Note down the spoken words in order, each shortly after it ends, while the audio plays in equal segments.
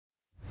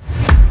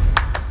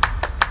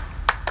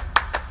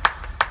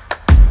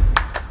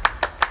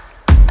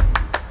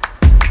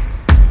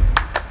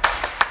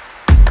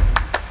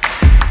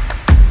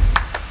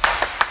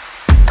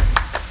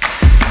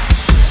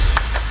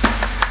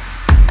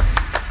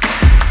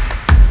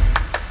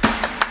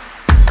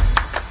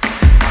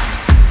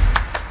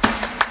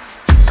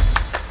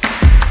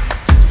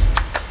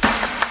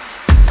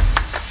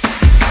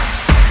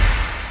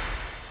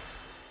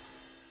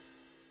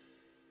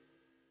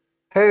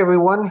Hey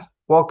everyone,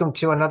 welcome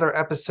to another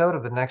episode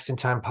of the Next in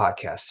Time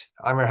podcast.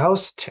 I'm your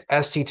host,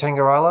 ST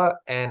Tangarala,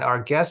 and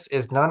our guest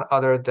is none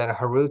other than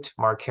Harout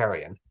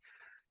Markarian.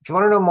 If you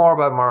want to know more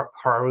about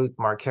Harout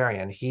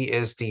Markarian, he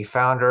is the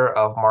founder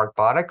of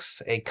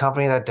Markbotix, a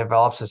company that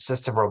develops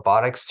assistive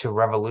robotics to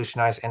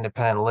revolutionize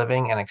independent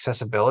living and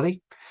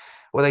accessibility.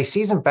 With a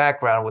seasoned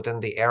background within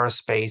the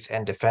aerospace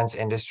and defense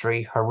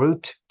industry,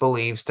 Harout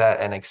believes that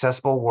an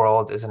accessible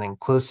world is an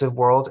inclusive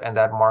world and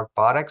that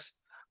Markbotix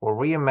will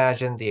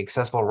reimagine the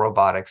accessible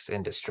robotics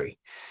industry.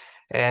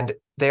 And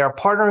they are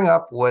partnering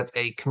up with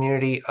a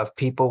community of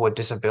people with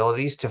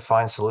disabilities to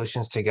find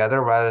solutions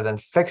together rather than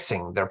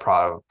fixing their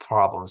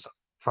problems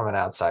from an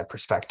outside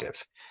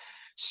perspective.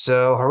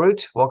 So,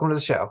 Harout, welcome to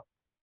the show.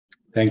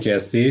 Thank you,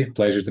 ST.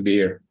 Pleasure to be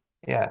here.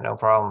 Yeah, no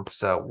problem.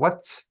 So,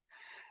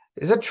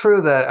 is it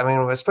true that, I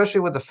mean, especially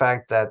with the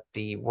fact that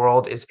the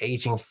world is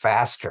aging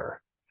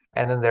faster,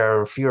 and then there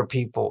are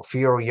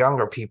fewer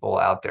younger people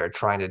out there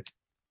trying to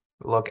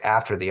look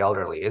after the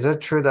elderly? Is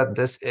it true that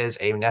this is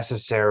a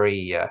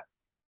necessary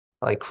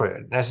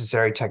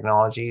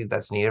technology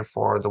that's needed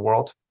for the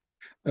world?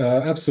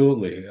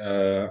 Absolutely.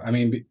 I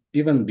mean,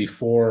 even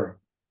before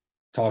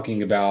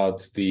talking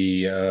about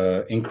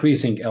the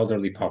increasing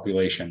elderly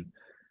population,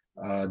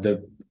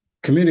 the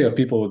community of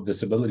people with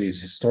disabilities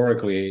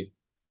historically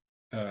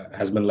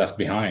have been left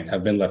behind.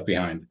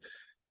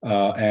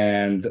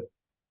 And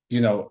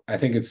I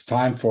think it's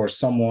time for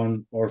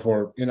someone or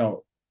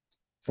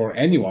for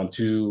anyone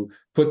to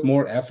put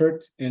more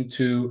effort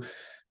into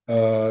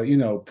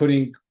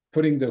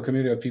putting the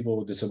community of people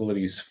with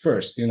disabilities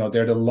first.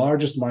 They're the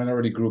largest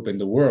minority group in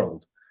the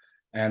world,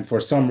 and for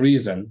some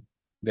reason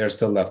they're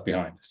still left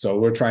behind. So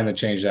we're trying to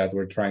change that.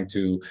 We're trying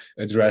to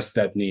address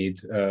that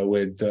need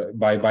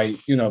by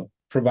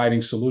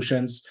providing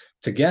solutions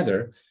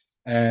together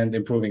and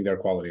improving their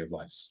quality of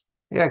lives.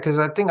 Yeah, because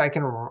I think I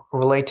can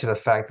relate to the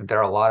fact that there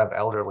are a lot of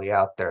elderly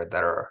out there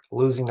that are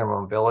losing their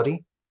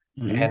mobility.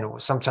 Mm-hmm. And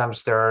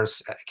sometimes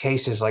there's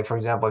cases like, for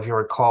example, if you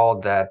recall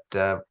that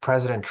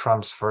President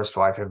Trump's first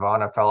wife,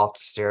 Ivana, fell off the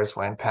stairs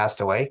when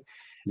passed away.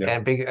 Yeah.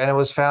 And it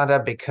was found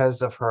out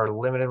because of her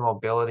limited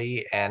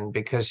mobility and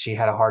because she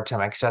had a hard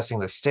time accessing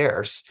the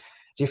stairs.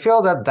 Do you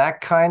feel that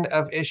that kind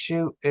of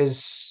issue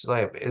is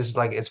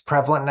it's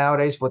prevalent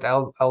nowadays with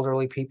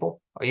elderly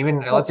people, or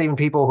even let's say even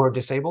people who are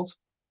disabled?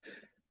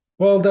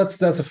 Well,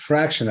 that's a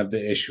fraction of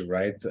the issue,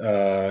 right?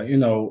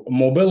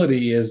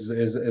 Mobility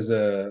is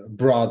a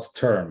broad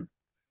term,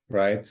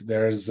 right?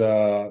 There's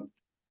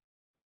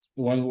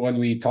when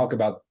we talk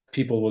about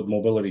people with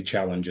mobility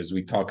challenges,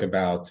 we talk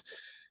about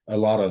a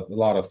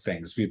lot of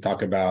things. We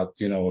talk about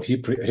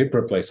hip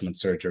replacement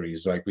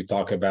surgeries, like we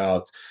talk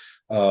about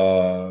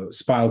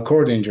spinal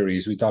cord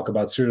injuries, we talk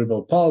about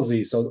cerebral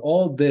palsy. So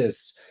all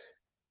this,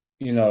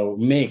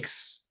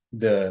 makes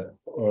the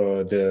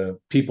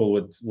people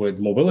with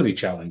mobility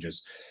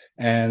challenges.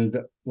 And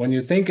when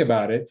you think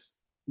about it,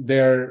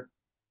 they're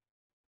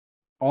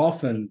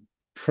often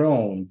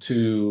prone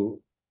to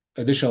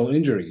additional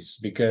injuries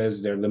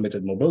because they're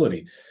limited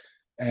mobility.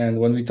 And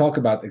when we talk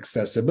about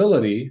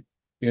accessibility,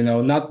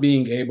 not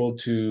being able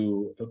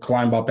to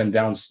climb up and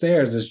down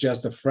stairs is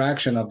just a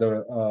fraction of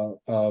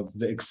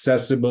the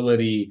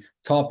accessibility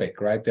topic,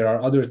 right? There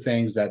are other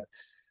things that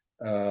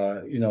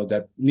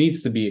that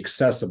needs to be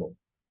accessible.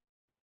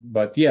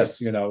 But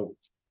yes,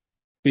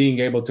 being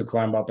able to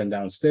climb up and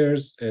down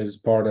stairs is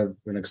part of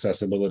an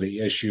accessibility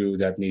issue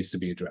that needs to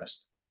be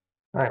addressed.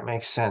 All right,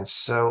 makes sense.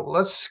 So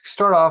let's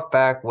start off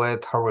back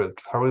with Harout.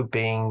 Harout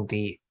being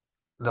the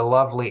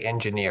lovely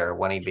engineer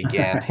when he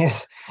began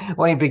his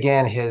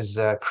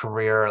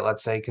career,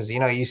 let's say, because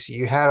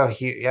you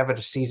have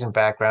a seasoned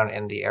background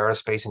in the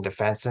aerospace and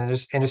defense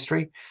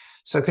industry.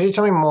 So could you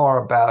tell me more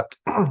about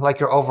like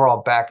your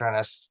overall background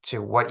as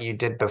to what you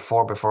did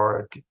before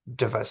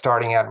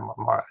starting at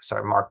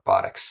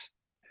Markbotix?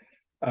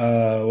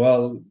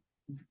 Well,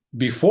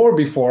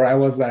 before I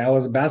was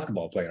a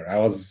basketball player. I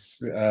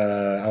was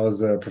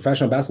a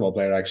professional basketball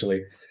player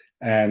actually,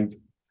 and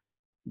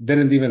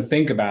didn't even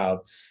think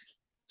about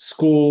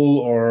school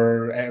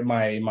or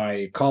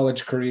my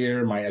college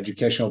career, my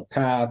educational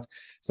path.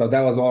 So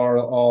that was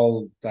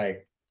all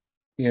like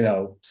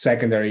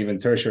secondary, even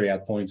tertiary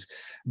at points.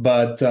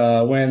 But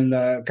when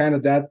kind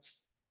of that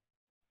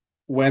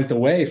went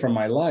away from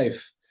my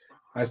life,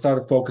 I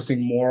started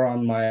focusing more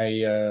on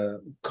my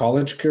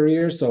college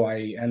career. So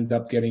I ended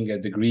up getting a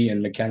degree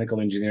in mechanical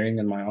engineering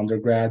in my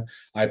undergrad.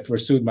 I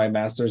pursued my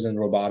master's in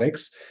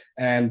robotics.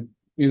 And,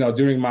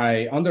 during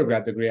my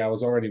undergrad degree, I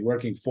was already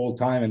working full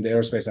time in the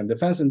aerospace and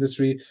defense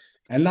industry.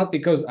 And not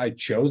because I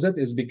chose it,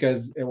 is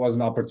because it was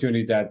an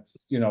opportunity that,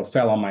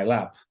 fell on my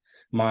lap.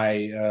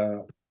 My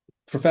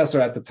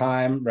professor at the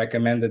time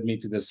recommended me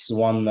to this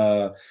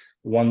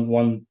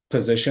one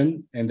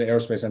position in the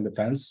aerospace and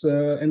defense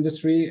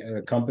industry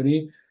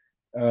company.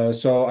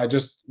 So I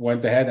just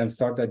went ahead and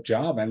started that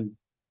job and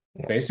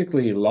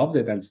basically loved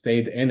it and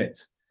stayed in it.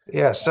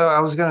 Yeah, so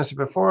I was going to say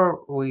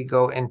before we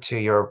go into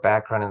your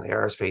background in the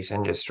aerospace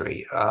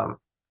industry,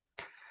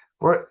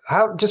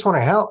 How? Just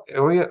wondering, how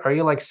are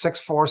you like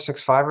 6'4",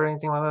 6'5", or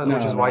anything like that?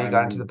 Which No, is no, why you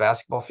got into the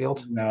basketball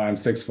field? I'm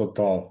 6 foot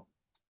tall.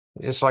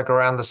 Just like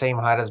around the same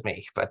height as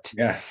me, but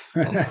Yeah.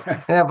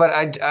 yeah. But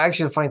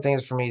actually, the funny thing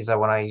is for me is that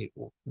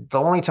the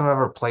only time I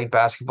ever played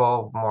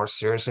basketball more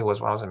seriously was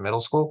when I was in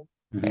middle school,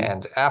 Mhm.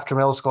 and after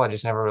middle school, I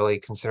just never really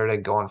considered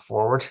it going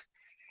forward.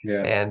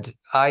 Yeah. And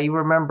I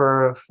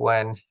remember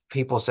when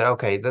people said,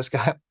 okay, this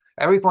guy,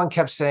 everyone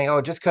kept saying, oh,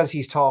 just because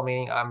he's tall,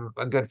 meaning I'm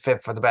a good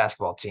fit for the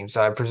basketball team.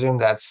 So I presume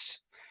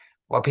that's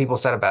what people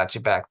said about you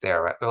back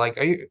there, right? Like,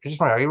 are you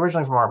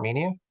originally from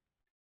Armenia?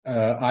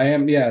 I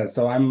am, yeah.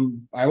 So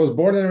I was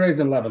born and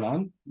raised in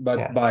Lebanon, but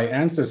Yeah. by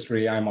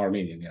ancestry, I'm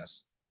Armenian,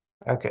 yes.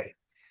 Okay.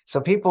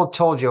 So people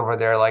told you over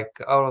there, like,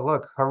 oh,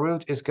 look,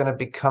 Harut is going to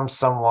become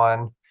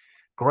someone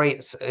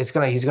great. He's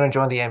going to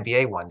join the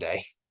NBA one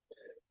day.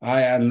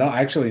 I am no,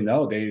 actually,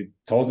 no, they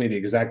told me the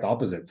exact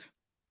opposite.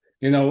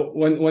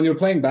 When you're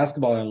playing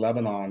basketball in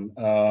Lebanon,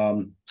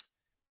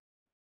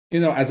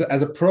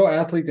 as a pro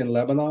athlete in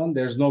Lebanon,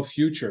 there's no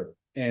future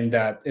in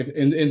that if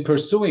in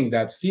pursuing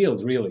that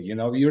field, really.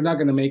 You're not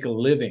going to make a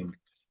living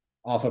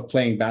off of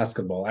playing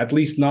basketball. At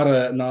least not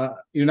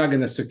you're not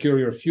going to secure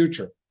your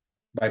future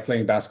by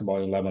playing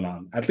basketball in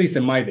Lebanon. At least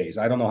in my days.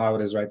 I don't know how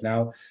it is right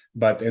now,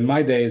 but in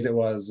my days it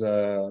was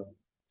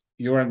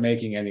you weren't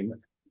making any,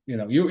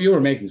 you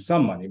were making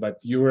some money, but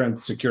you weren't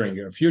securing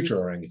your future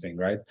or anything,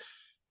 right?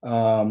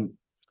 Um,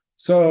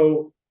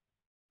 so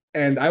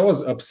and I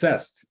was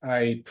obsessed.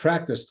 I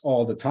practiced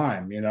all the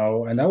time,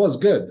 and I was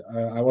good.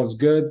 I was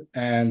good,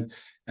 and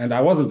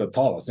I wasn't the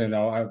tallest.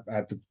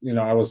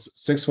 I was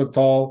 6 foot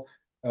tall,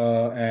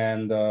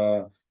 and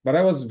but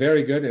I was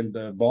very good in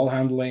the ball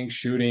handling,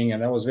 shooting,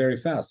 and I was very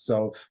fast.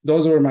 So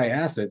those were my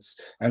assets,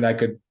 and I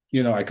could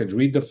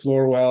read the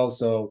floor well.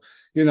 So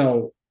Yeah.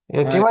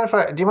 I Do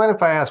you mind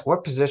if I ask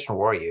what position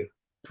were you?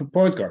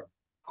 point guard.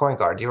 Point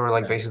guard. You were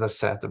like Yeah,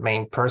 basically the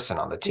main person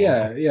on the team.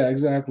 yeah,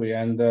 exactly.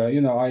 And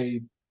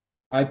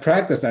I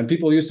practiced, and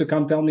people used to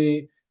come tell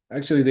me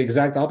actually the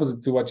exact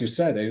opposite to what you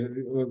said.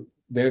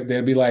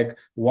 They'd be like,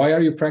 "Why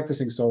are you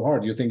practicing so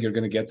hard? You think you're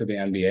going to get to the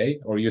NBA,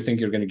 or you think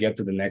you're going to get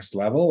to the next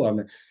level?" I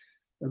mean,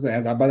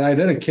 but I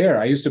didn't care.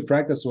 I used to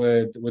practice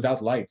without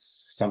lights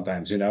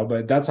sometimes,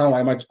 But that's how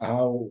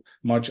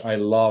much I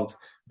loved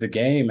the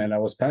game, and I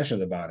was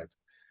passionate about it.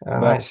 Oh,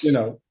 But nice.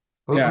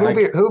 yeah,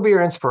 Who be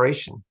your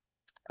inspiration?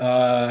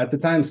 at the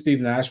time,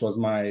 Steve Nash was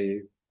my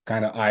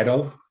kind of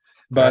idol,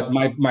 Right.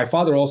 but my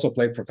father also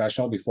played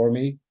professional before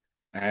me,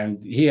 and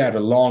he had a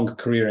long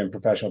career in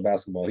professional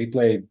basketball. He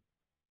played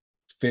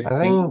I 15,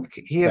 think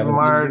he 17 years.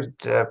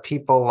 admired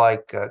people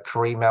like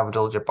Kareem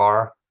Abdul-Jabbar,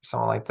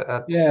 someone like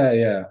that. Yeah,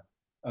 yeah.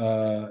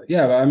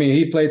 Yeah, but I mean,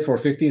 he played for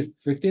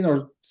 15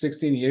 or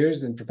 16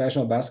 years in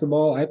professional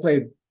basketball. I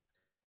played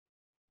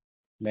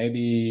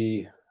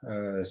maybe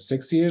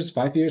 6 years,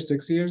 5 years,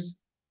 6 years.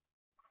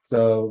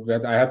 So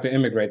that I had to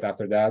immigrate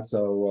after that.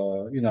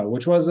 So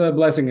which was a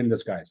blessing in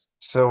disguise.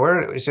 So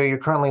you're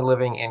currently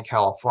living in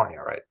California,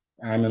 right?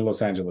 I'm in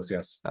Los Angeles,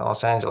 yes.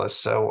 Los Angeles.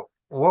 So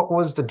what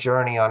was the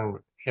journey on,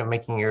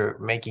 making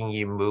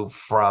you move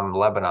from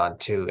Lebanon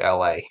to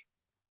LA?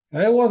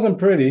 It wasn't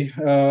pretty.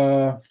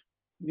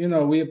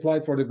 We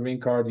applied for the green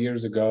card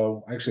years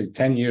ago, actually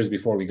 10 years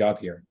before we got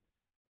here.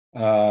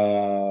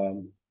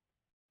 Um,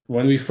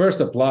 when we first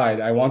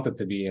applied, I wanted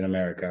to be in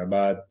America,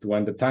 but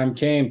when the time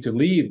came to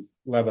leave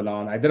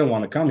Lebanon, I didn't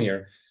want to come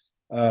here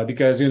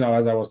because,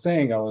 as I was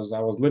saying, I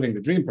was living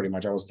the dream pretty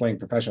much. I was playing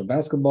professional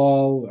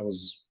basketball. I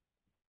was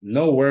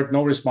no work,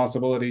 no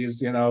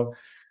responsibilities.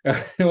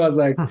 It was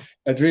like Hmm.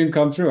 a dream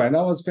come true, and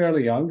I was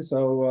fairly young,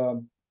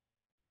 so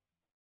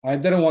I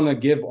didn't want to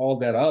give all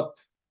that up,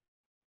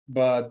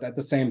 but at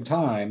the same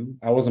time,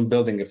 I wasn't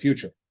building a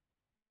future.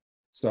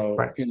 So,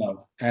 Right.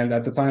 and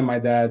at the time, my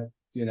dad,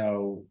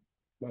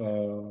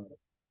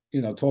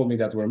 told me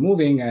that we're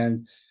moving.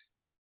 And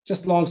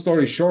just long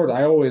story short,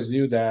 I always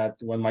knew that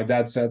when my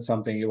dad said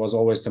something, it was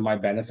always to my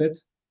benefit.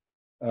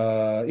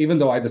 Even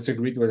though I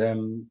disagreed with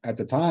him at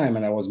the time,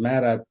 and I was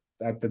mad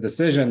at the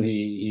decision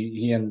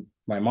he and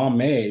my mom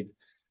made.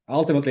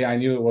 Ultimately, I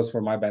knew it was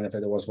for my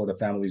benefit. It was for the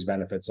family's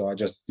benefit. So I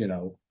just,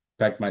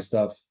 packed my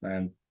stuff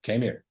and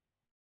came here.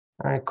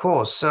 All right,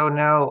 cool. So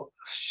now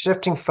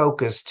shifting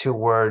focus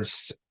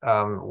towards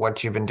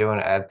what you've been doing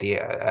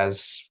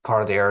as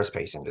part of the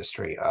aerospace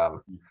industry.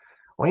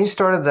 When you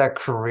started that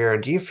career,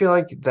 do you feel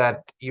like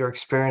that your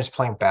experience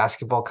playing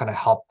basketball kind of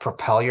helped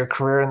propel your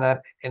career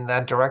in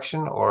that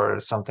direction, or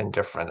something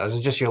different? Or is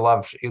it just you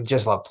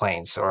just love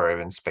planes or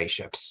even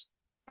spaceships?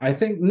 I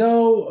think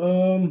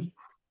no,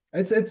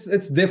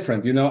 it's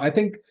different. I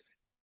think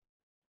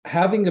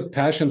having a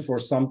passion for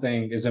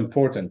something is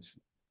important.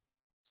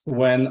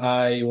 When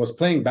I was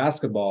playing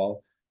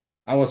basketball,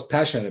 I was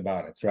passionate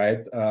about it,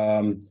 right?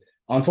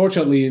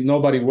 Unfortunately,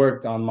 nobody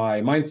worked on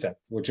my mindset,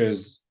 which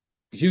is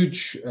a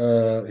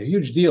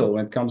huge deal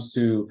when it comes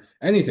to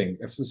anything,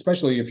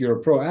 especially if you're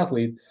a pro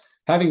athlete.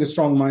 Having a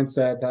strong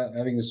mindset,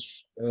 having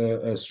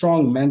a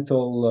strong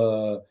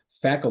mental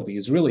faculty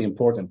is really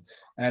important.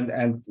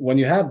 And when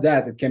you have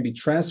that, it can be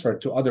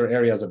transferred to other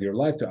areas of your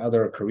life, to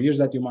other careers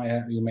that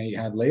you may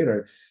have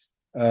later.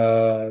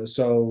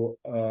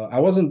 I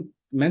wasn't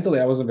mentally,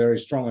 I wasn't very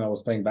strong when I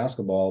was playing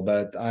basketball,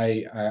 but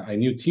I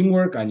knew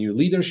teamwork, I knew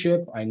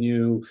leadership, I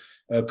knew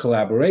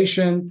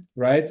collaboration,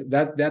 right?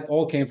 That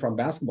all came from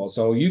basketball.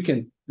 So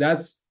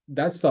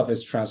that stuff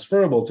is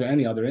transferable to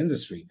any other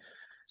industry.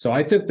 So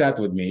I took that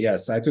with me.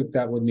 Yes, I took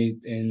that with me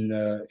in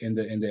the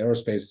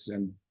aerospace,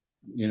 and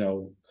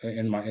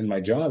in my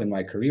job, in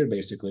my career,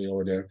 basically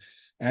over there,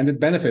 and it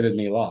benefited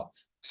me a lot.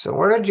 So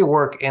where did you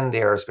work in the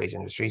aerospace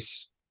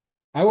industries?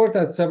 I worked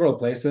at several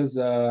places.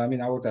 I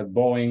worked at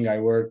Boeing. I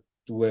worked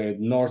with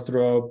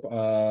Northrop,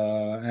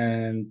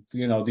 and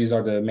these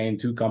are the main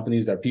two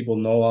companies that people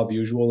know of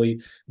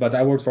usually. But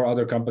I worked for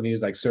other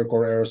companies like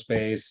Circor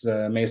Aerospace,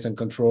 Mason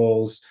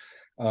Controls,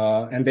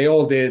 and they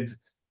all did.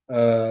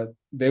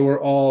 They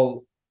were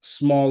all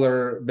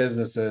smaller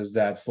businesses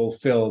that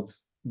fulfilled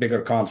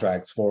bigger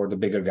contracts for the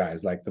bigger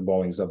guys, like the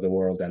Boeings of the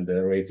world and the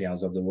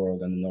Raytheons of the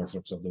world and the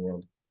Northrops of the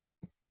world.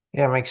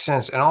 Yeah, makes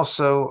sense. And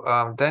also,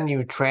 then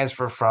you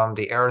transfer from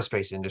the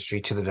aerospace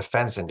industry to the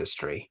defense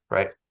industry,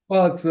 right?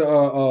 Well, it's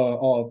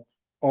all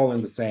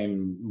in the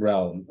same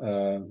realm.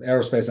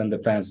 Aerospace and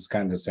defense is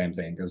kind of the same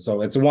thing.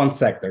 So it's one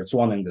sector, it's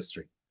one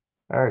industry.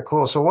 All right,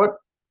 cool. So what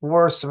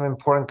were some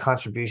important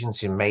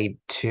contributions you made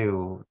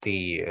to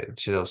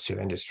those two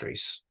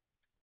industries?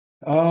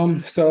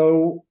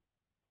 So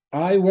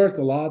I worked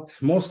a lot.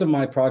 Most of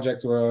my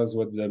projects was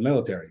with the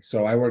military.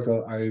 So I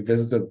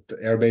visited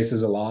air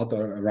bases a lot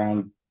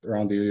around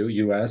the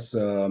US.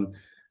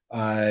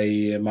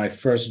 My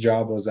first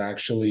job was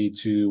actually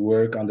to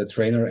work on the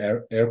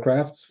trainer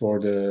aircrafts for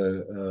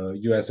the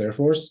US Air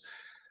Force.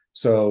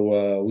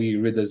 So we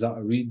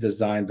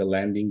redesigned the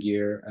landing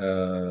gear,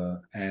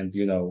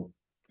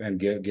 and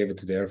gave it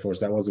to the Air Force.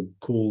 That was a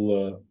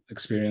cool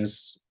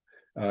experience.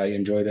 I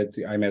enjoyed it.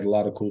 I met a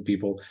lot of cool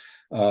people.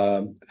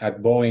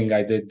 At Boeing,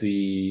 I did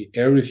the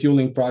air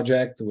refueling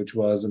project, which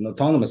was an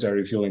autonomous air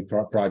refueling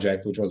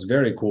project, which was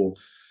very cool.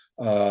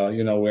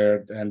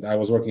 And I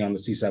was working on the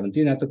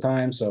C-17 at the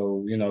time,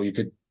 so you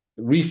could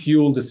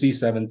refuel the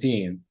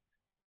C-17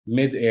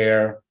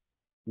 mid-air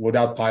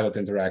without pilot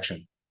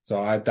interaction.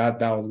 So that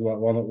was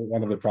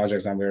one of the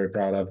projects I'm very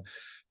proud of.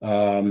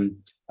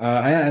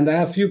 I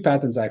have a few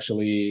patents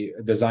actually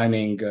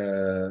designing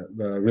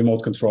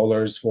remote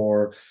controllers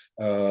for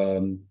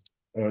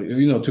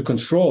to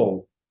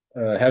control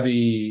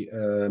heavy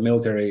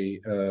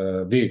military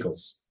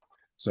vehicles.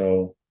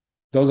 So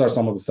those are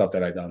some of the stuff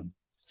that I've done.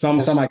 Some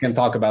I can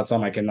talk about,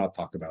 some I cannot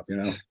talk about.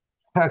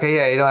 Okay,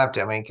 yeah, you don't have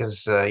to. I mean,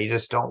 because you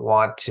just don't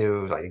want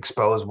to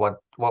expose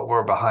what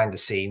we're behind the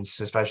scenes.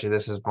 Especially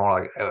this is more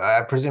like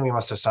I presume you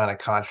must have signed a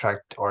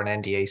contract or an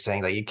NDA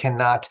saying that you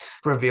cannot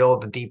reveal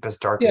the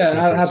deepest, darkest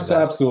secrets.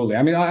 Absolutely.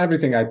 I mean,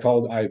 everything I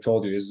told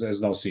you is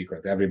no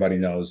secret. Everybody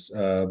knows.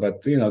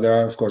 But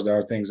there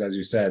are things, as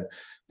you said,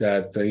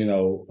 that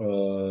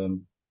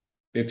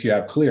if you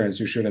have clearance,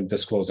 you shouldn't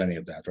disclose any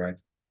of that, right?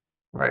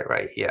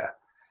 Right, yeah.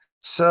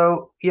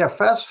 So yeah,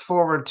 fast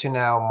forward to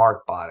now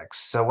Markbotix.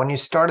 So when you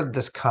started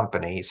this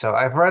company, so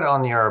I've read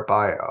on your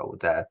bio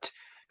that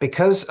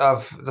because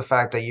of the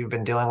fact that you've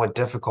been dealing with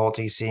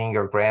difficulty seeing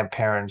your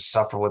grandparents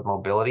suffer with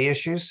mobility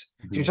issues,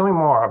 could you tell me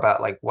more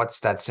about what's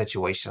that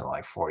situation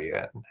like for you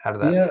and how did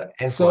that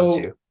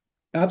influence you?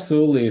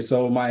 Absolutely.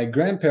 So my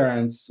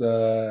grandparents,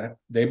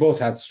 they both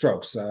had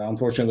strokes.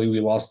 Unfortunately,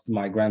 we lost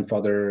my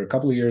grandfather a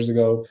couple of years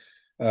ago.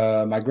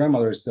 My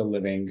grandmother is still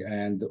living,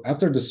 and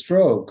after the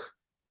stroke,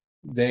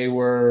 their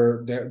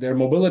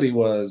mobility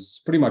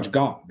was pretty much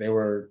gone. They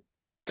were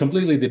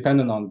completely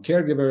dependent on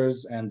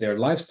caregivers, and their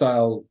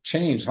lifestyle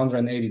changed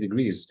 180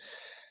 degrees.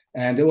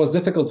 And it was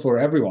difficult for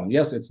everyone.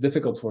 Yes, it's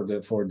difficult for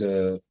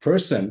the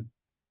person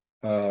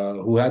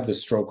who had the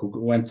stroke,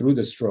 who went through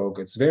the stroke.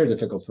 It's very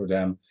difficult for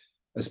them,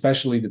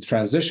 especially the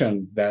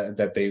transition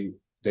that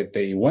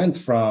they went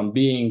from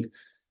being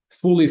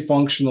fully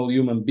functional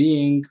human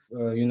being,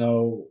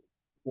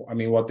 I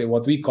mean,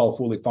 what we call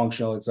fully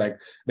functional, it's like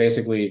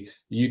basically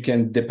you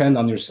can depend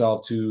on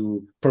yourself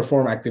to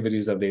perform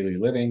activities of daily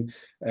living.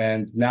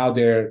 And now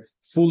they're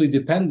fully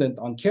dependent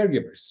on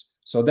caregivers.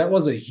 So that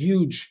was a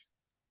huge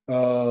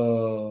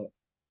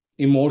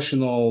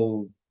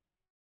emotional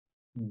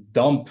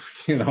dump,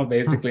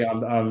 basically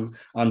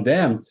on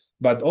them,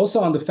 but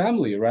also on the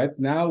family, right?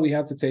 Now we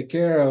have to take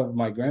care of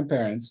my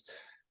grandparents.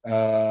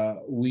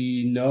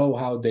 We know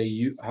how they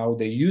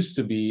used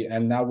to be,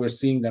 and now we're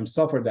seeing them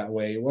suffer that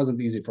way. It wasn't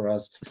easy for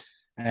us,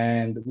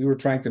 and we were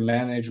trying to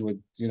manage with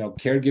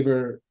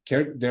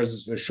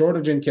there's a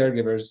shortage in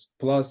caregivers,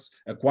 plus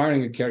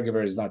acquiring a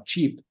caregiver is not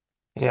cheap,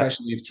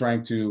 especially if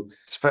trying to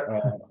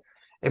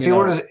if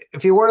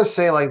you were to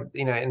say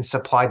in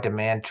supply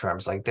demand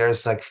terms,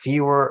 there's a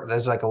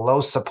low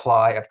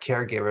supply of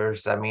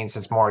caregivers, that means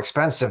it's more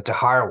expensive to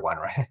hire one,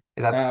 right?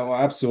 Well,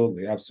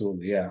 absolutely,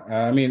 yeah.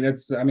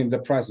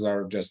 The prices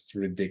are just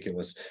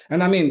ridiculous,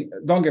 and I mean,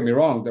 don't get me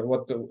wrong, that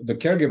what the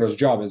caregiver's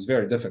job is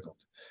very difficult.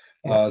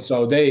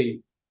 So they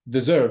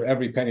deserve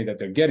every penny that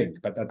they're getting,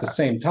 but at the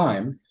same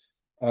time,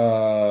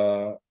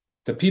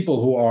 the people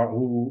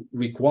who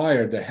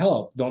require the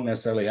help don't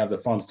necessarily have the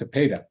funds to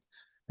pay them,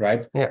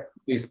 right? Yeah.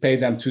 Is pay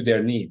them to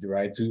their need,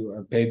 right?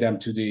 To pay them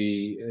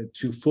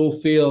to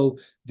fulfill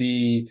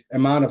the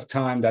amount of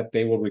time that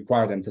they will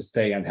require them to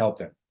stay and help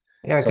them.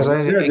 Yeah, So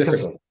it's very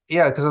difficult.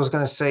 because I was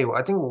gonna say,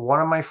 I think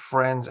one of my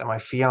friends and my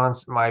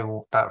fiance, my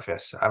not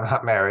fiance, I'm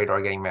not married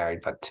or getting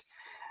married, but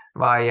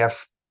my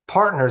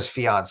partner's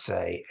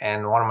fiance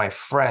and one of my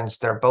friends,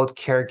 they're both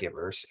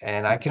caregivers,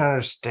 and I can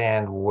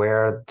understand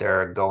where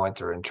they're going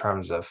through in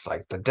terms of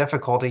like the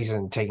difficulties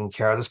in taking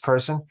care of this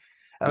person.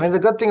 I mean, Yeah.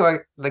 the good thing about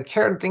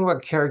thing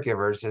about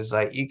caregivers is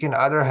like you can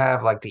either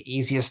have like the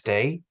easiest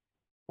day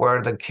where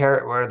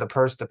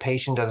the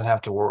patient doesn't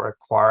have to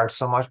require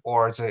so much,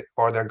 or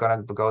they're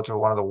gonna go through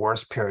one of the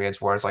worst periods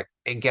where it's like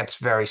it gets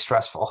very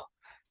stressful.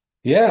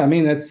 Yeah, I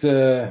mean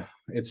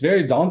it's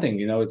very daunting,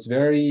 you know. It's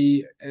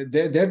very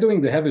they're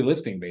doing the heavy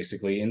lifting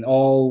basically in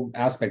all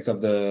aspects of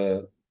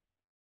the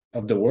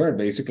word.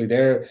 Basically,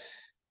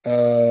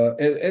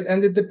 and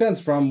it depends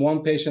from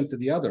one patient to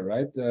the other,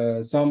 right?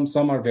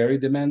 Some are very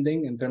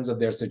demanding in terms of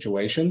their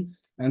situation,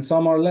 and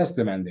some are less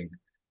demanding.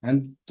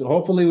 And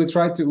hopefully, we're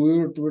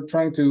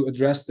trying to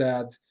address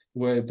that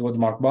with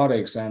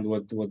Markbotix and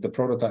with the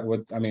prototype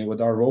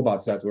with our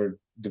robots that we're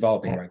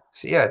developing Yeah. right.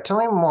 So yeah, tell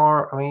me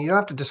more. I mean, you don't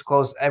have to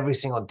disclose every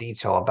single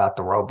detail about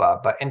the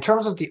robot, but in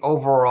terms of the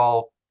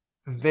overall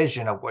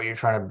vision of what you're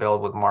trying to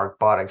build with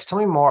Markbotix, tell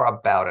me more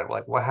about it.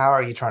 Like, how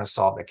are you trying to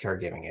solve the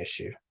caregiving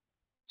issue?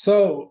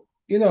 So,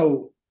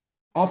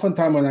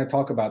 oftentimes when I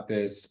talk about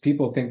this,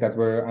 people think that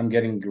I'm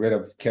getting rid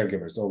of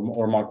caregivers,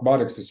 or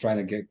Markbotix is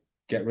trying to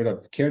get rid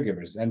of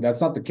caregivers, and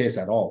that's not the case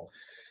at all.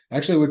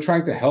 Actually, we're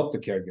trying to help the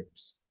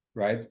caregivers,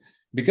 right?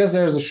 Because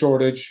there's a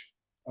shortage,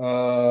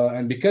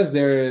 and because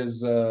there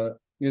is,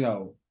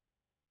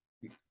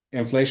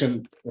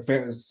 inflation,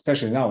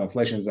 especially now,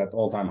 inflation is at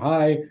all-time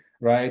high,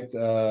 right?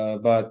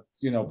 But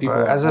people But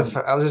are as of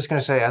having. I was just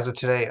going to say, as of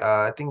today,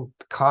 I think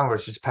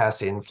Congress just passed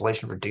the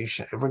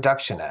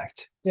Reduction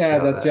Act. Yeah,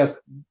 So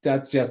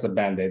that's just a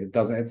band-aid.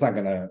 It's not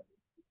gonna.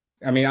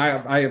 I mean,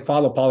 I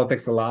follow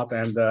politics a lot,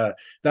 and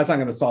that's not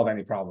going to solve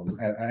any problems,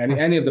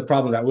 any of the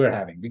problem that we're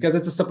having, because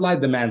it's a supply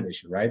demand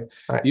issue, right?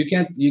 right. You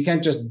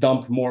can't just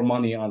dump more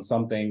money on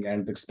something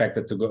and expect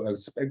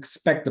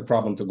the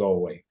problem to go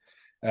away.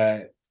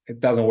 It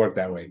doesn't work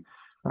that way.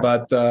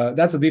 Right. But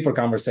that's a deeper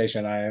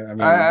conversation. I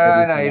mean,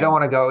 I maybe know you don't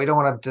want to go. You don't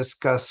want to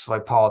discuss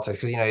like politics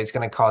because it's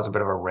going to cause a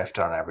bit of a rift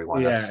on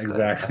everyone. yeah, That's the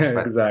exactly, thing.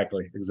 But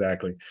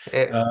exactly.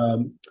 it,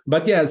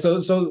 But yeah,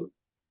 so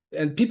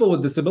and people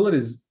with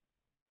disabilities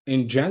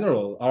in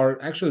general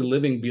are actually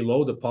living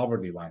below the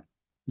poverty line.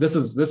 This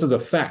is a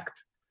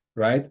fact,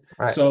 right?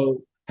 right.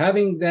 So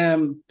having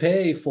them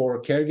pay for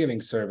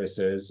caregiving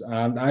services,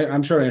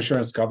 I'm sure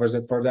insurance covers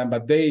it for them,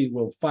 but they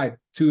will fight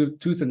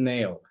tooth and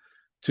nail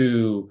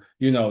to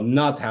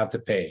not have to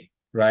pay,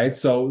 right?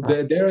 So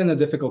Right. they're in a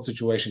difficult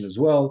situation as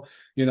well.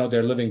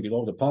 They're living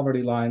below the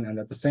poverty line, and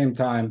at the same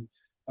time,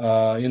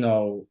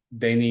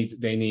 they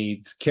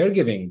need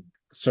caregiving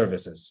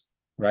services,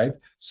 right?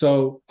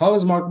 So how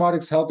is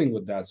Markbotix helping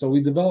with that? So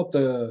we developed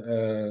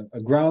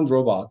a ground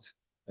robot.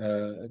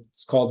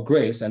 It's called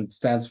Grace, and it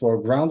stands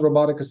for Ground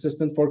Robotic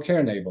Assistant for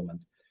Care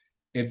Enablement.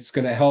 It's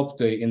going to help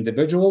the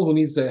individual who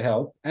needs the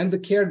help and the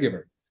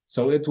caregiver.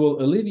 So it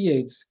will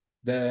alleviate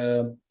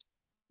the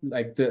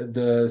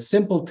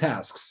simple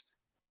tasks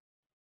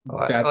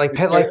that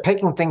Like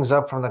picking things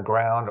up from the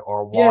ground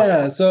or walk.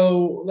 yeah,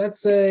 so let's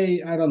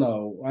say, I don't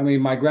know. I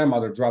mean, my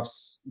grandmother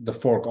drops the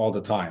fork all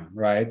the time,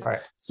 right? Right.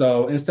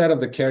 So instead of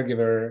the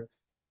caregiver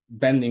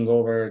bending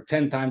over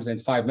 10 times in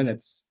 5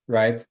 minutes,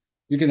 right?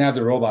 You can have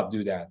the robot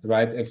do that,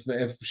 right?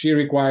 If she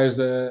requires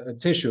a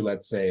tissue,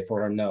 let's say,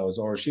 for her nose,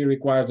 or she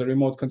requires a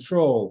remote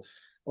control,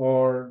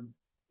 or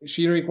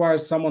she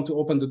requires someone to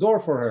open the door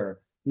for her.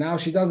 Now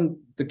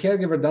the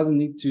caregiver doesn't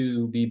need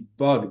to be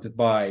bugged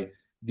by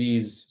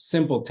these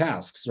simple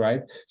tasks,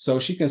 right? So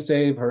she can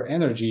save her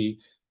energy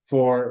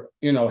for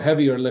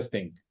heavier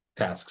lifting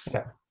tasks.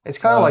 Yeah. It's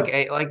kind of like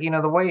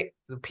the way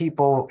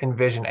people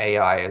envision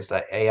AI is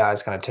that AI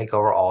is going to take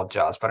over all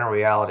jobs, but in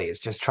reality, it's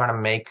just trying to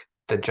make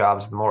the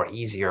jobs more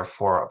easier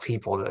for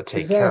people to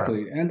take care of.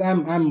 Exactly. And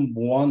I'm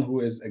one who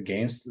is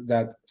against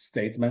that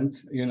statement.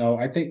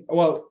 I think,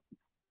 well,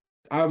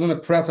 I'm going to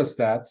preface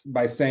that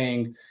by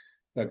saying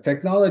that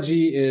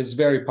technology is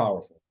very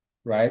powerful,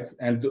 right?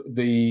 And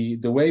the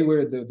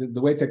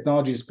way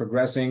technology is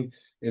progressing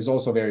is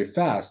also very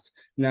fast.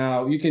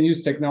 Now, you can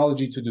use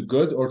technology to do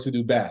good or to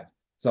do bad.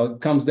 So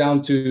it comes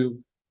down to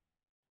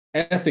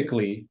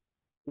ethically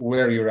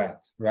where you're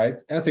at, right?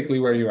 Ethically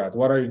where you're at.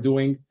 What are you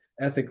doing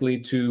ethically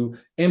to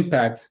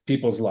impact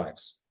people's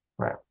lives?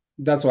 Right.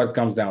 That's what it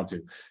comes down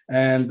to.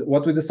 And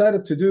what we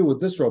decided to do with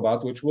this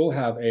robot, which will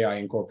have AI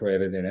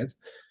incorporated in it,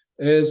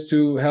 is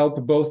to help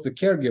both the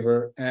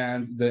caregiver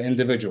and the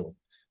individual.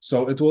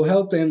 So it will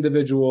help the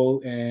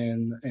individual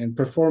in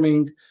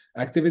performing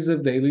activities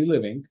of daily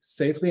living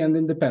safely and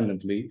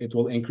independently. It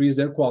will increase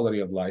their quality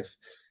of life,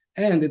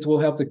 and it will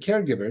help the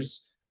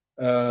caregivers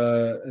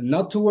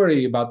not to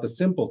worry about the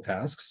simple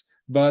tasks,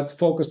 but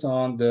focus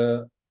on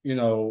the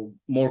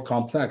more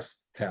complex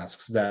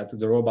tasks that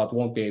the robot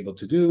won't be able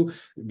to do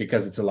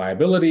because it's a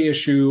liability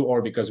issue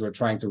or because we're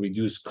trying to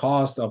reduce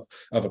cost of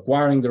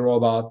acquiring the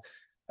robot.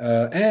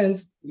 And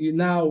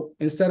now,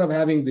 instead of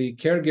having the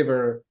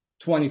caregiver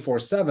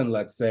 24/7,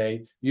 let's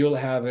say, you'll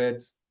have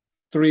it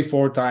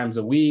 3-4 times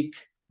a week,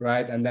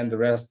 right? And then the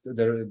rest,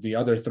 the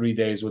other 3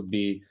 days would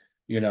be,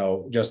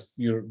 just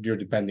you're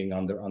depending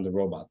on the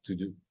robot to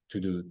do,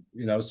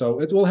 so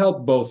it will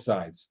help both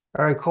sides.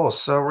 All right, cool.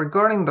 So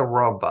regarding the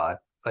robot,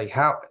 like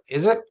how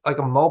is it like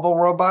a mobile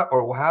robot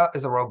or how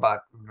is a robot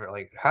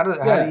like how do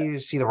Yeah. you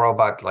see the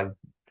robot like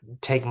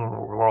taking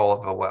role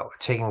of a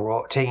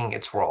taking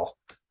its role?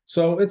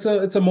 So it's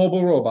a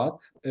mobile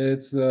robot.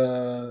 It's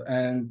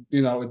and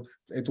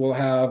it will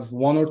have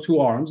 1 or 2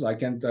 arms. I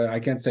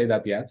can't say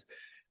that yet.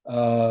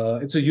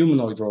 It's a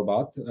humanoid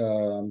robot,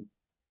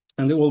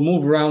 and it will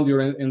move around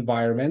your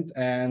environment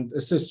and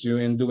assist you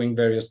in doing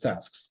various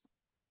tasks.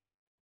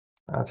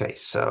 Okay,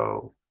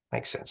 so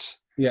makes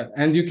sense. Yeah,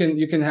 and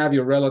you can have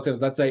your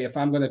relatives. Let's say if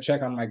I'm going to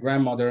check on my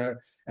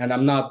grandmother and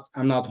I'm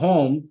not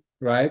home,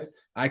 right?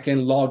 I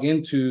can log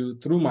into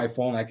through my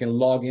phone. I can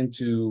log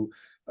into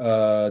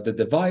the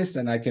device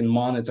and I can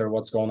monitor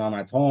what's going on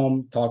at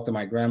home. Talk to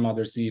my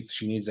grandmother, see if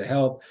she needs a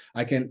help.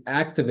 I can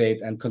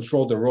activate and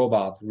control the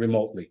robot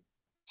remotely.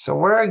 So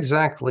where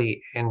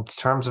exactly in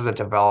terms of the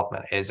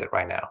development is it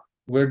right now?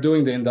 We're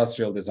doing the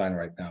industrial design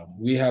right now.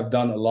 We have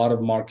done a lot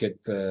of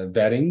market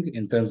vetting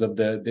in terms of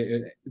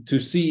to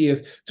see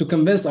to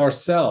convince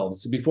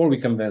ourselves before we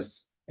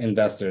convince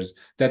investors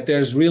that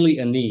there's really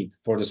a need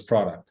for this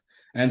product.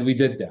 And we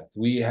did that.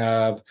 We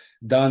have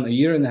done 1.5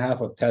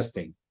 years of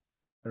testing,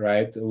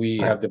 right? We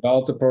have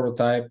developed a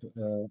prototype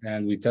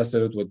and we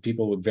tested it with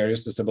people with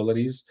various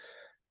disabilities.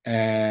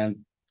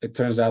 And it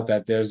turns out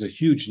that there's a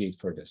huge need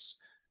for this.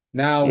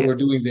 Now we're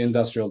doing the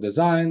industrial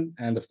design,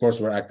 and of course,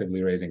 we're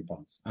actively raising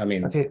funds. I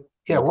mean, okay,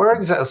 yeah. Where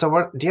exactly? So,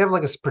 what do you have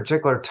like a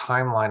particular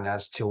timeline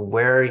as to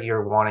where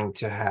you're wanting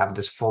to have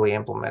this fully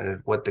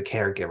implemented with the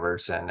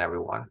caregivers and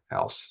everyone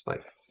else?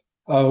 Like,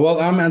 well,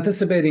 I'm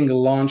anticipating a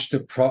launch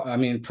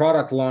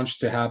product launch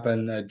to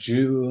happen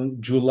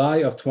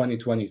July of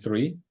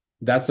 2023.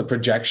 That's the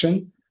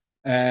projection.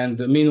 And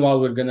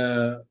meanwhile,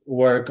 we're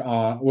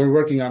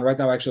working on right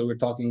now. Actually,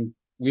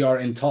 we are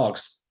in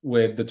talks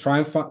with the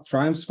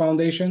Triumphs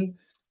Foundation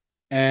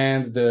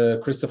and the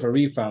Christopher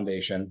Reeve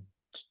Foundation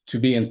to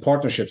be in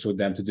partnerships with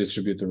them to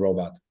distribute the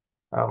robot.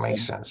 oh,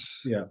 makes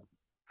sense. Yeah.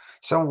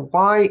 So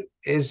why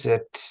is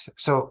it?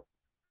 So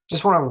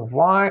just wondering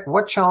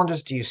what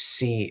challenges do you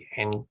see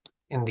in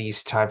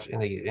these types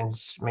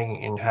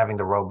in having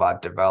the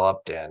robot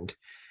developed? And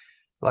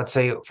let's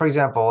say for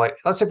example,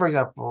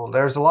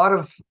 there's a lot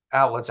of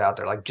outlets out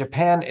there. Like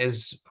Japan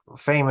is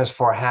famous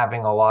for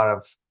having a lot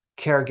of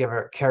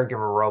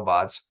caregiver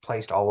robots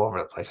placed all over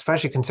the place,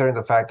 especially considering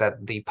the fact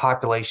that the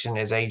population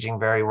is aging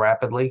very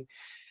rapidly.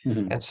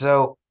 Mm-hmm. And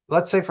so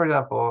let's say, for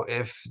example,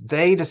 if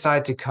they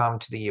decide to come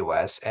to the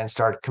US and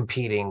start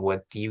competing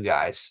with you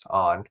guys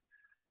on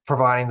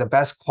providing the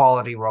best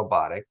quality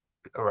robotic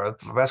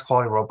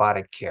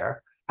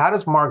care, how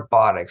does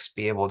Markbotix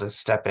be able to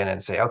step in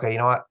and say, okay, you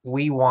know what,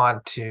 we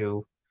want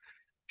to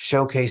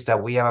showcase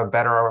that we have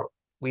better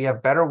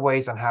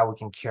ways on how we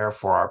can care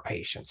for our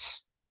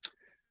patients?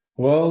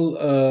 Well,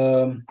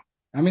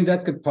 I mean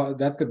that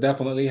could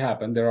definitely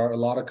happen. There are a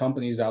lot of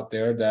companies out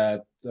there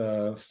that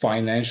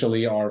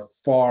financially are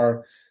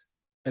far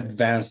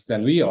advanced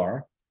than we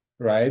are,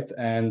 right?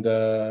 And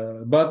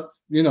but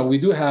we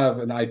do have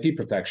an IP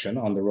protection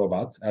on the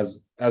robot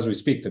as we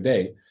speak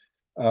today.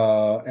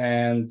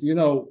 And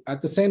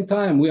at the same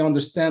time, we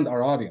understand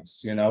our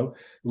audience.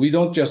 We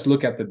don't just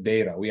look at the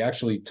data. We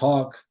actually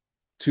talk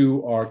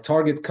to our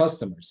target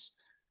customers,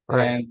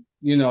 Right.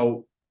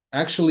 and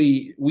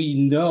actually we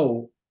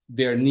know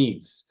their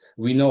needs.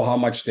 We know how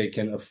much they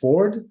can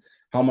afford,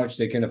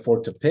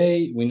 to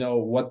pay. We know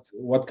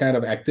what kind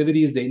of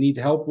activities they need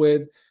help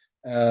with.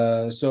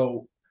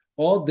 So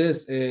all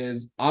this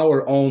is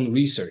our own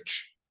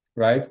research,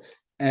 right?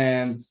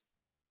 And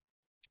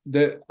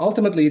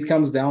ultimately it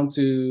comes down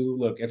to,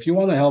 look, if you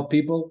want to help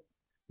people,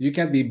 you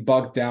can't be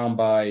bogged down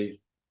by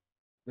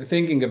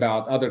thinking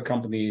about other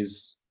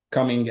companies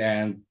coming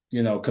and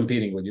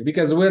competing with you,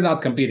 because we're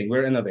not competing,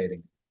 we're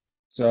innovating.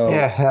 So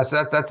yeah,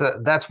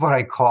 that's what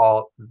I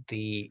call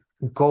the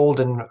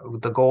golden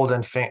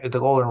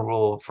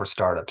rule for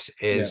startups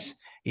is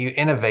you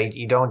innovate,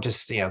 you don't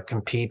just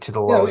compete to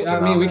the lowest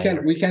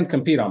denominator. we can't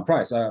compete on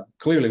price.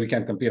 Clearly we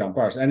can't compete on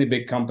price. Any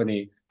big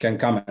company can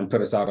come and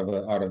put us out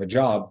of a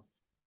job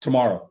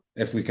tomorrow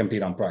if we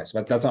compete on price,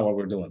 but that's not what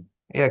we're doing.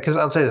 Yeah, because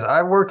I'll say this,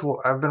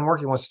 I've been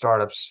working with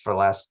startups for the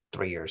last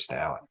 3 years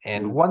now,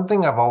 and one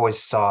thing I've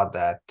always saw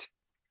that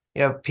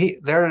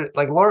they're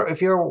like,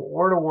 if you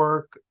were to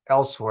work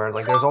elsewhere,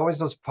 like there's always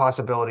those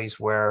possibilities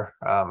where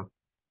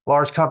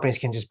large companies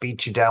can just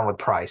beat you down with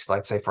price.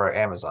 Like say for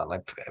Amazon,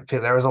 like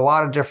there was a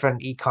lot of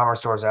different e-commerce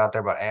stores out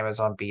there, but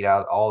Amazon beat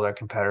out all their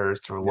competitors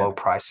through low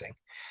pricing.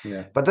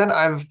 Yeah. But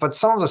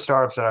some of the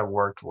startups that I've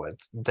worked with,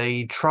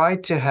 they try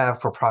to have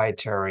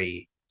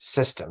proprietary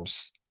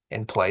systems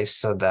in place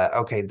so that,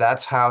 okay,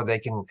 that's how they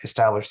can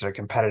establish their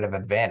competitive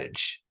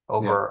advantage Yeah.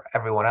 over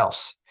everyone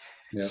else.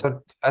 Yeah.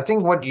 So I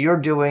think what you're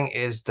doing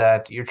is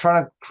that you're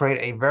trying to create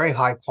a very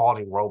high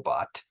quality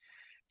robot,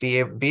 be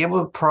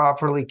able to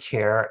properly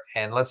care.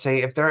 And let's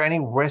say if there are any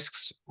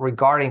risks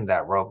regarding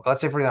that robot,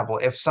 let's say, for example,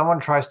 if someone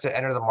tries to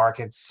enter the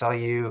market, sell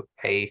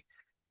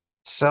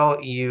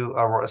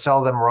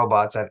them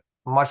robots at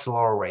much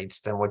lower rates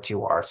than what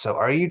you are. So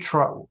are you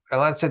trying,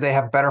 let's say they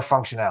have better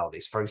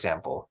functionalities, for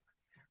example.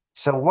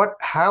 So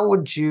how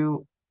would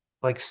you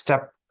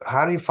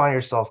how do you find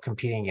yourself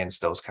competing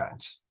against those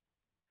kinds?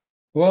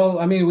 Well,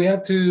 I mean, we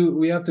have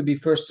to be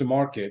first to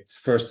market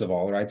first of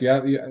all, right?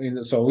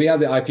 So we have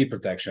the IP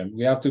protection.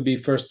 We have to be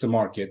first to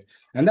market,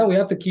 and then we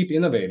have to keep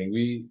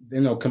innovating.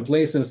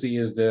 Complacency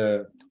is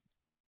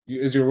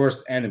your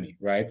worst enemy,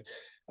 right?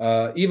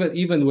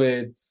 Even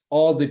with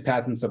all the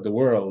patents of the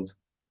world,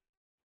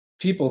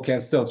 people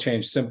can still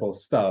change simple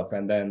stuff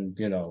and then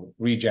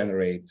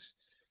regenerate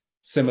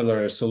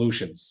similar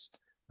solutions,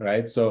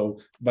 right? So,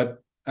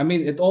 but I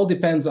mean, it all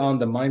depends on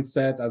the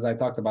mindset. As I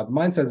talked about,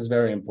 mindset is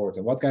very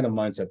important. What kind of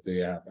mindset do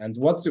you have, and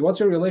what's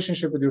your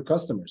relationship with your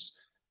customers?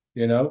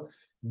 You know,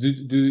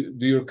 do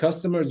your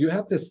customers? You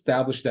have to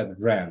establish that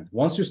brand.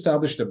 Once you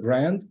establish the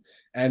brand,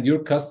 and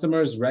your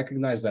customers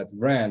recognize that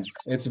brand,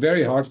 it's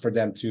very hard for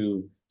them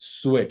to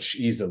switch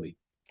easily,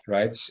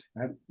 right?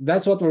 And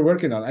that's what we're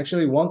working on.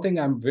 Actually, one thing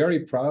I'm very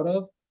proud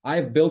of,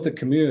 I've built a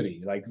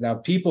community. Like now,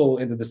 people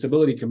in the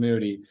disability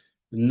community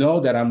know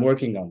that I'm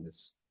working on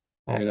this.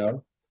 Yeah. You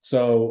know,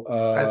 so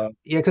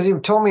Yeah, because you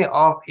told me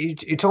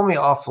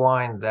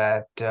offline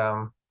that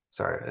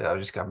sorry, I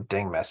just got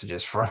ding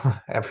messages from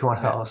everyone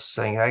yeah. else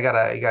saying you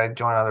gotta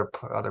join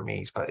other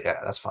meetings, but yeah,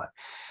 that's fine.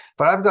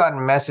 But I've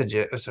gotten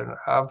messages, or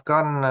I've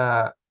gotten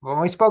when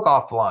we spoke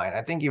offline,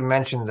 I think you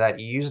mentioned that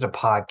you used a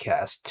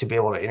podcast to be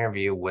able to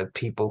interview with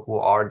people who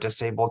are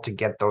disabled to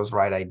get those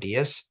right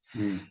ideas.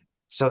 Mm.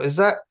 So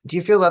do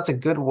you feel that's a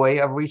good way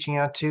of reaching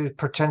out to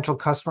potential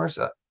customers?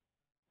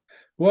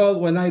 Well,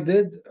 when I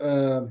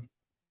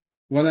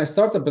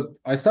started the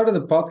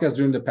podcast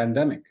during the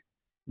pandemic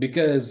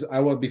because I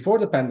was before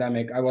the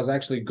pandemic, I was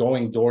actually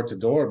going door to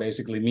door,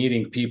 basically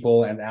meeting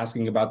people and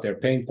asking about their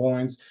pain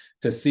points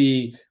to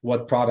see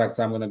what products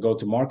I'm going to go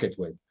to market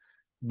with.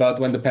 But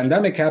when the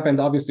pandemic happened,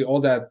 obviously all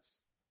that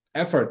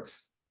effort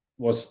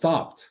was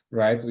stopped,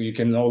 right? You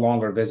can no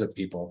longer visit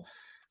people.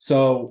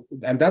 So,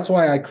 and that's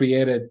why I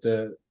created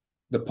the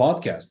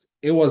podcast.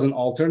 It was an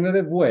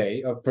alternative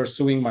way of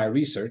pursuing my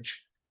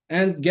research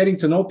and getting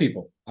to know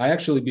people. I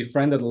actually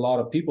befriended a lot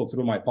of people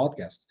through my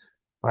podcast.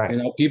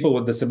 Right. People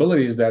with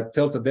disabilities that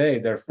till today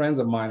they're friends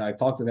of mine. I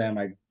talk to them.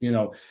 I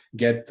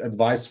get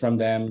advice from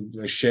them.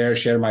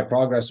 Share my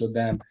progress with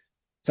them.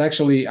 It's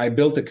actually I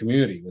built a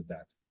community with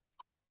that.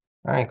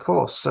 All right,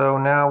 cool. So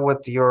now with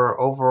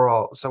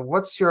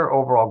what's your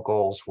overall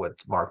goals with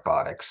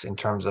Markbotix in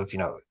terms of,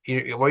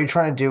 what you're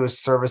trying to do is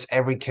service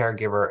every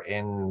caregiver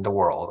in the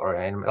world,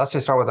 let's say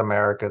start with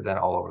America, then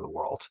all over the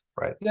world,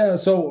 right? Yeah,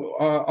 so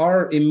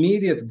our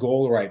immediate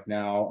goal right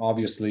now,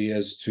 obviously,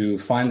 is to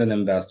find an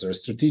investor, a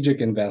strategic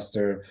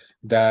investor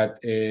that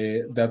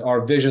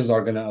our visions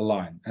are going to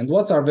align. And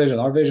what's our vision?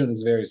 Our vision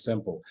is very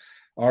simple.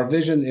 Our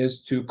vision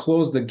is to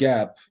close the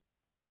gap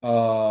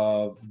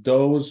of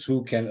those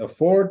who can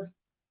afford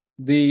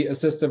the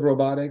assistive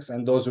robotics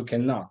and those who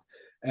cannot.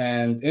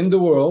 And in the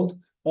world,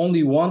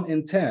 only 1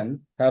 in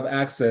 10 have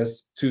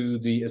access to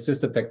the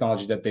assistive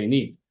technology that they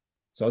need.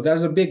 So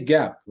there's a big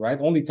gap, right?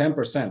 Only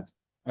 10%,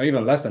 or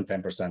even less than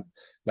 10%,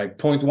 like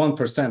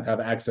 0.1% have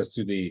access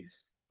to the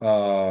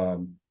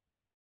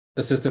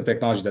assistive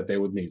technology that they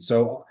would need.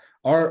 So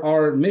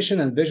our mission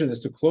and vision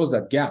is to close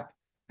that gap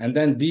and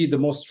then be the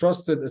most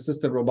trusted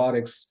assistive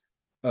robotics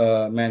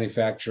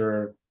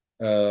manufacturer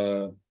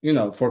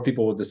for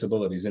people with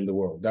disabilities in the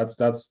world. That's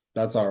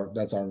our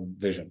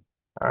vision.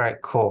 All right,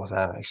 cool.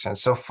 That makes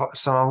sense. So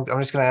I'm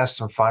just going to ask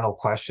some final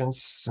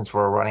questions since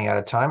we're running out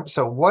of time.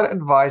 So what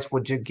advice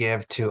would you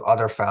give to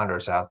other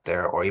founders out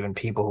there, or even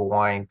people who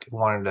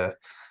want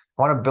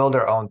to build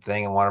their own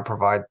thing and want to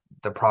provide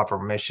the proper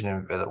mission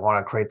and want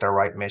to create the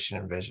right mission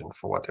and vision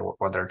for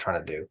what they're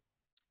trying to do?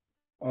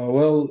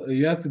 Well,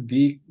 you have to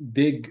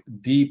dig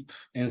deep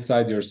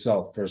inside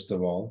yourself, first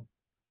of all,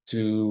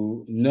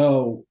 to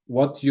know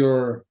what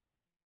your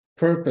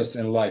purpose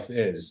in life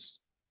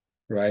is,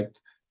 right?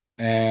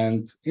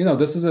 And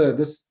this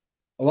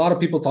a lot of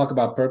people talk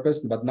about purpose,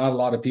 but not a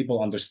lot of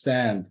people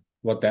understand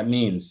what that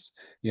means.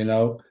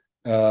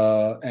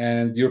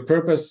 And your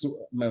purpose,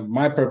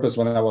 my purpose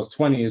when I was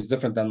 20 is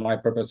different than my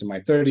purpose in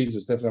my 30s.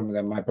 It's different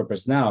than my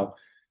purpose now.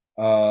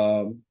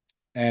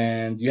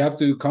 And you have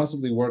to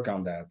constantly work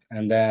on that.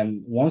 And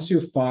then once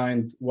you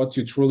find what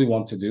you truly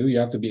want to do, you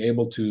have to be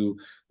able to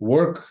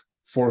work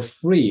for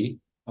free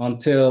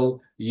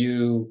until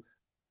you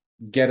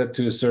get it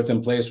to a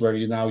certain place where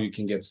you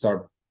can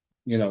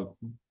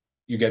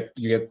you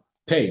get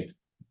paid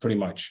pretty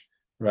much,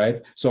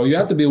 right? So you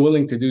have to be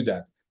willing to do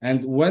that.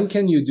 And when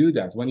can you do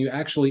that? When you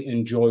actually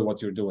enjoy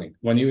what you're doing.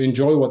 When you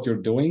enjoy what you're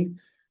doing,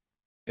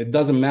 it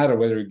doesn't matter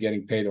whether you're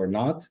getting paid or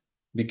not,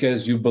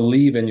 because you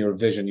believe in your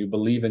vision, you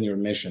believe in your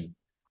mission.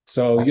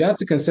 So you have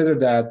to consider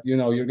that, you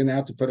know, you're going to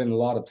have to put in a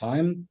lot of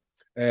time.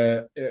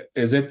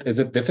 Is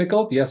it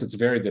difficult? Yes, it's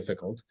very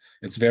difficult.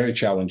 It's very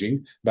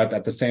challenging, but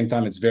at the same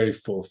time, it's very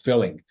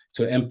fulfilling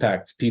to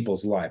impact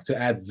people's life, to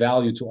add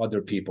value to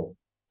other people.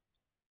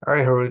 All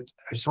right, Harout,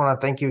 I just want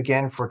to thank you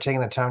again for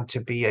taking the time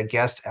to be a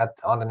guest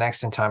on the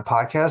Next in Time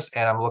podcast,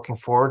 and I'm looking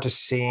forward to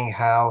seeing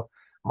how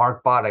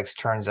Markbotix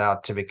turns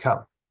out to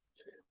become.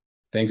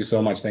 Thank you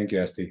so much. Thank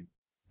you, ST.